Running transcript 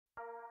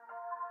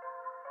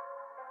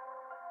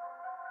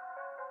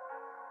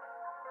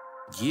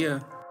Yeah.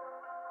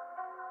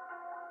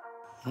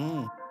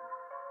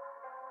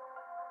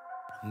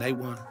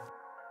 Nate1.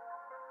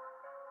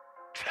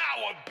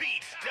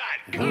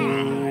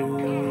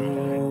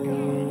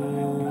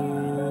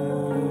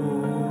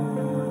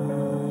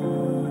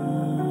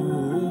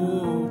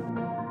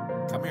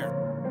 Come here.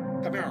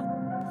 Come here.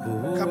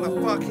 Come the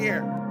fuck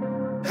here.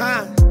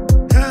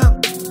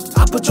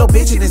 I put your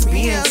bitch in this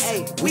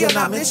Benz. We are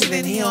not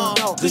mentioning him.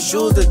 The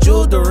shoes, the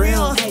jewels, the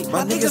rim.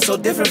 My nigga so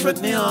different from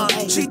them.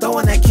 She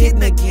throwing that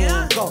kitten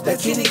again. That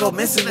kitty go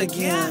missing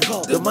again.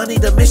 The money,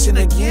 the mission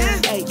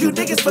again. You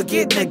niggas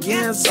forgetting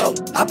again. So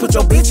I put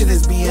your bitch in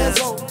this Benz.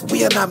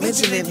 We are not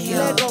mentioning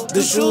him.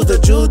 The shoes, the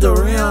jewels, the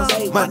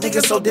rim. My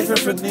nigga so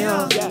different from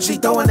them. She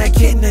throwing that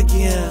kitten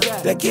again.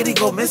 That kitty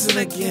go missing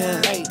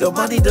again. The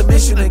money, the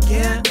mission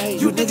again.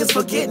 You niggas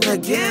forgetting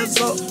again.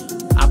 So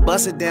I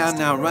bust it down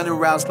now, running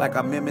routes like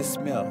I'm Emmitt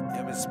Smith.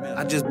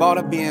 I just bought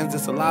a Benz,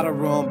 it's a lot of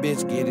room,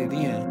 bitch, get it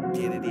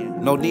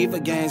in. No need for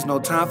games, no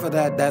time for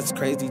that, that's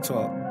crazy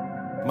talk.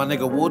 My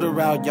nigga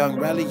Wooder out, Young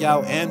Rally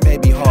out, and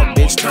Baby Hawk,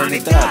 bitch, turn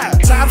it up.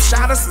 Top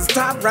shotter since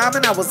top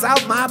robbing, I was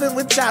out mobbing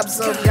with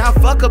chops up. Y'all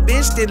fuck a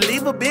bitch, then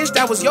leave a bitch,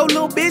 that was your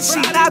little bitch, she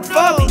not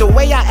for me. The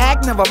way I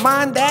act, never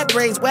mind that,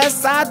 raised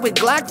West Side with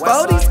Glock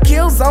 40s.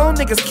 Kill zone,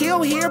 niggas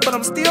kill here, but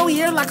I'm still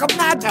here like I'm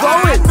not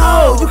going.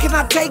 No, you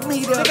cannot take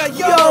me there.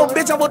 Yo,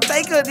 bitch, I will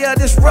take her there.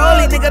 This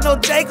Rolly, nigga, no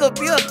Jacob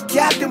here.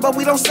 Captain, but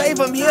we don't save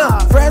him here.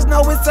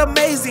 Fresno, it's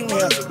amazing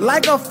here,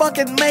 like a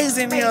fucking maze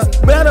in here.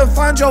 Better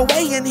find your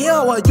way in here,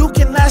 or you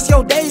can last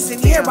your days in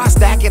here. I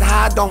stack it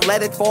high, don't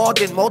let it fall,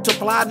 then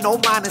multiply, no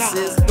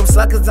minuses. Them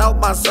suckers out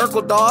my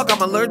circle, dog,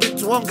 I'm allergic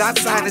to them, got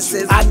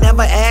sinuses. I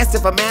never asked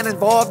if a man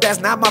involved,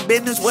 that's not my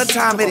business what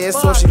time it is.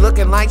 So if she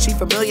looking like she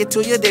familiar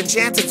to you, then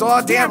chances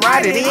are damn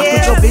right it is. I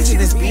put your bitch in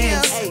this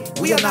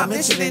Benz. We are not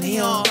mentioning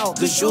him.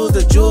 The shoes,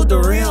 the jewels, the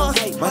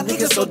rim. My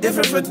nigga so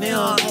different from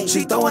them.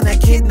 She throwing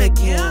that kitten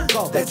again.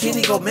 That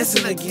kitty go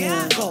missing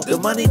again. The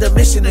money, the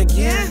mission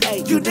again.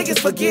 You niggas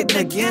forgetting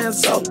again.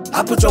 So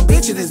I put your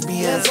bitch in this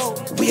Benz.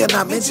 We are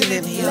not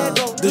mentioning him.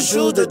 The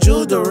shoes, the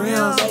jewels, the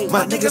rim.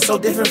 My nigga so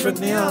different from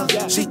them.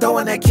 She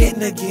throwing that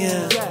kitten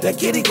again. That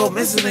kitty go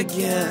missing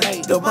again.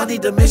 The money,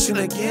 the mission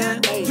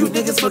again. You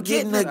niggas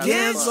forgetting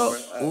again. So,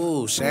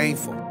 ooh,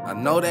 shameful. I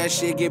know that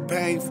shit get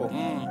painful.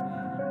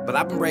 But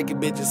I've been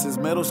breaking bitches since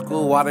middle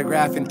school,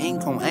 autographing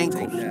ink on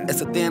ankle. It's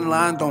a thin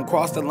line, don't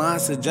cross the line,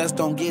 so just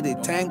don't get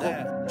it tangled.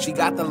 She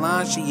got the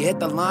line, she hit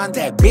the line,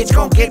 that bitch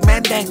gon' get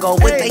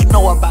mandango. What they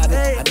know about it?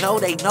 I know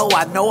they know,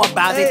 I know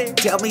about it.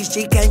 Tell me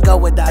she can't go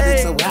without it,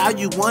 so how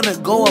you wanna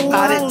go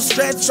about it?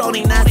 Stretch on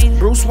him nothing,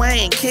 Bruce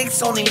Wayne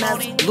kicks on him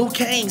nothing. Luke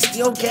Kane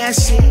still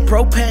gas shit,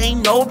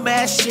 propane, no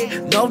mass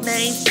shit, no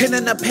name.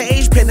 Pinning the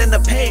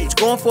page,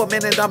 going for a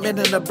minute, I'm in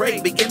the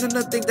break. Beginning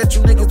to think that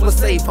you niggas was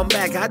safe, I'm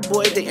back, hot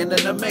boy, the end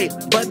of the mate.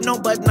 Button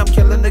on button, I'm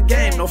killing the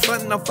game. No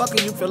frontin', I'm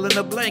fucking you, filling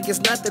the blank.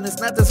 It's nothing,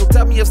 so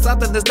tell me if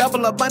something is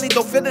double up money,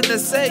 don't fit in the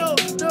same.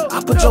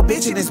 I put your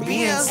bitch in this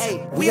Benz.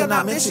 We are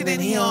not mentioning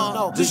him.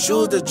 The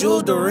shoes, the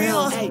jewels, the rim.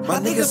 My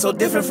nigga so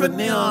different from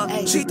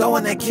them. She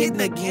throwing that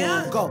kitten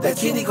again. That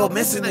kitty go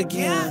missing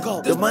again.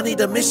 The money,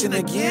 the mission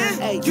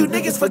again. You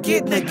niggas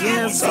forgetting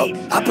again. So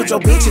I put your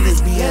bitch in this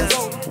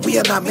Benz. We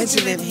are not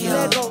mentioning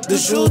him. The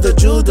shoes, the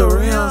jewels, the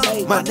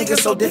rim. My nigga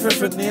so different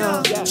from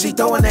them. She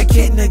throwing that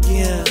kitten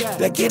again.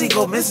 That kitty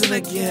go missing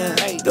again.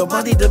 The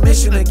money, the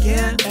mission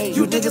again.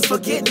 You niggas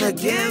forgetting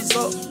again.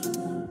 So